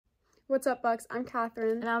What's up, Bucks? I'm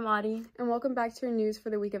Catherine. And I'm Audie. And welcome back to your news for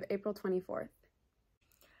the week of April 24th.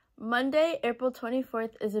 Monday, April 24th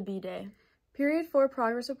is a B-Day. Period 4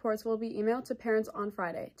 progress reports will be emailed to parents on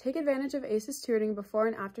Friday. Take advantage of ACES tutoring before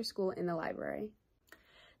and after school in the library.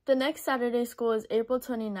 The next Saturday school is April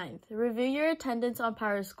 29th. Review your attendance on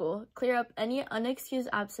Power School, clear up any unexcused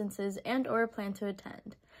absences and/or plan to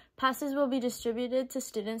attend. Passes will be distributed to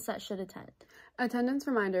students that should attend. Attendance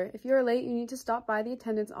reminder: if you are late, you need to stop by the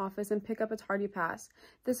attendance office and pick up a tardy pass.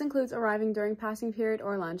 This includes arriving during passing period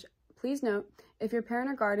or lunch. Please note, if your parent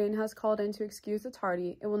or guardian has called in to excuse the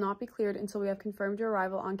tardy, it will not be cleared until we have confirmed your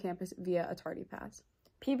arrival on campus via a tardy pass.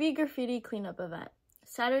 PB Graffiti Cleanup Event.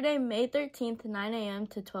 Saturday, May 13th, 9 a.m.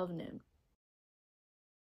 to 12 noon.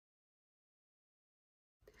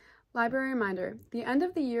 Library reminder: the end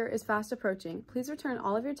of the year is fast approaching. Please return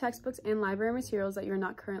all of your textbooks and library materials that you are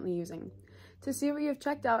not currently using. To see what you have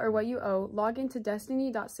checked out or what you owe, log into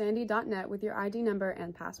destiny.sandy.net with your ID number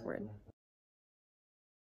and password.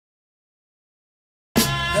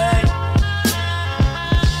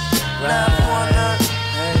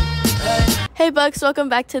 Hey Bucks, welcome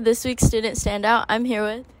back to this week's Student Standout. I'm here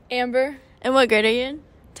with Amber. And what grade are you in?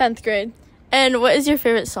 10th grade. And what is your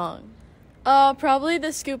favorite song? Probably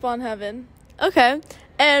The Scoop on Heaven. Okay.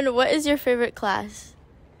 And what is your favorite class?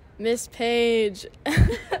 Miss Page.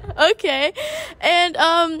 Okay. And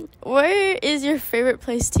where is your favorite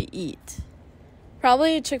place to eat?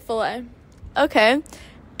 Probably Chick-fil-A. Okay.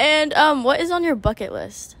 And what is on your bucket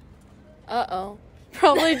list?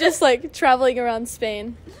 Probably just like traveling around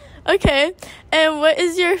Spain. Okay. And what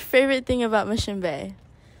is your favorite thing about Mission Bay?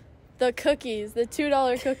 The cookies, the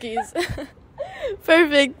 $2 cookies.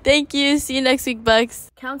 Perfect. Thank you. See you next week,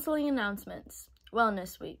 Bucks. Counseling announcements.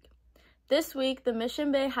 Wellness Week. This week, the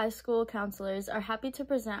Mission Bay High School counselors are happy to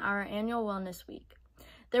present our annual Wellness Week.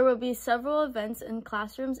 There will be several events in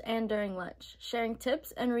classrooms and during lunch, sharing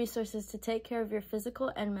tips and resources to take care of your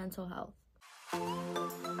physical and mental health.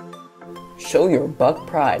 Show your Buck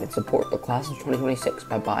pride and support the class of 2026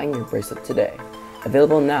 by buying your bracelet today.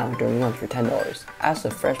 Available now during lunch for $10. Ask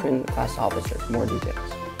the freshman class officer for more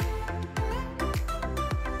details.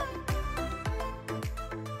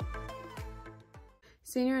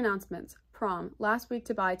 Senior announcements. Prom. Last week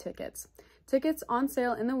to buy tickets. Tickets on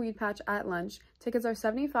sale in the Weed Patch at lunch. Tickets are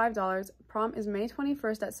 $75. Prom is May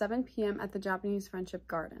 21st at 7 p.m. at the Japanese Friendship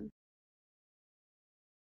Garden.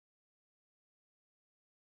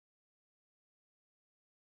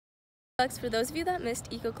 For those of you that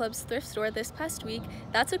missed Eco Club's thrift store this past week,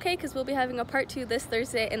 that's okay because we'll be having a part 2 this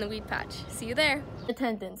Thursday in the Weed Patch. See you there.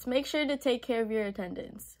 Attendance. Make sure to take care of your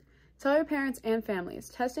attendance. Tell your parents and families.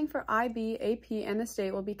 Testing for IB, AP, and the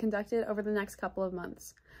state will be conducted over the next couple of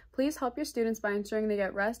months. Please help your students by ensuring they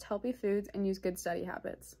get rest, healthy foods, and use good study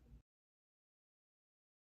habits.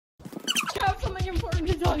 I have something important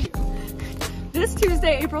to tell you. This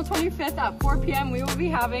Tuesday, April 25th at 4 p.m., we will be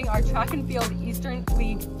having our track and field Eastern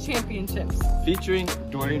League Championships. Featuring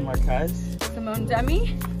Dorian Marquez, Simone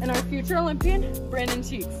Demi, and our future Olympian, Brandon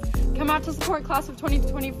Cheeks. Come out to support class of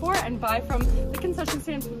 2024 and buy from the concession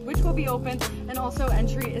stands, which will be open, and also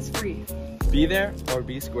entry is free. Be there or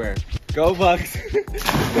be square. Go Bucks!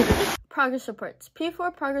 Progress reports.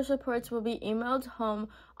 P4 progress reports will be emailed home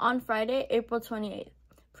on Friday, April 28th.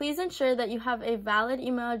 Please ensure that you have a valid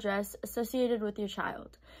email address associated with your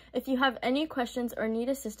child. If you have any questions or need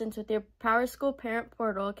assistance with your Power School Parent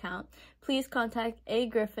Portal account, please contact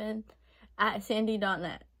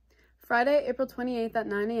agriffin@sandy.net. Friday, April 28th at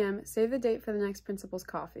 9 a.m. Save the date for the next principal's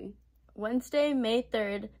coffee. Wednesday, May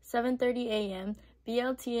 3rd, 7:30 a.m.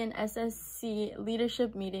 BLT and SSC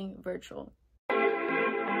Leadership Meeting virtual.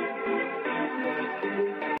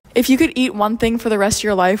 If you could eat one thing for the rest of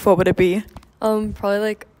your life, what would it be? Probably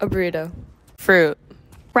like a burrito. Fruit.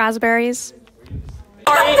 Raspberries.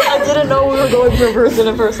 Sorry, I didn't know we were going for person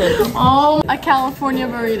to person. A California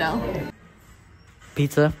burrito.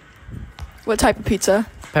 Pizza. What type of pizza?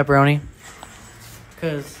 Pepperoni.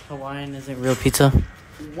 Because Hawaiian isn't real pizza.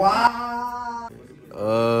 Wow.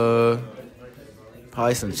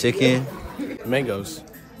 Probably some chicken. Mangoes.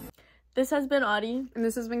 This has been Audie. And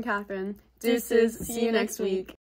this has been Catherine. Deuces. See you next week.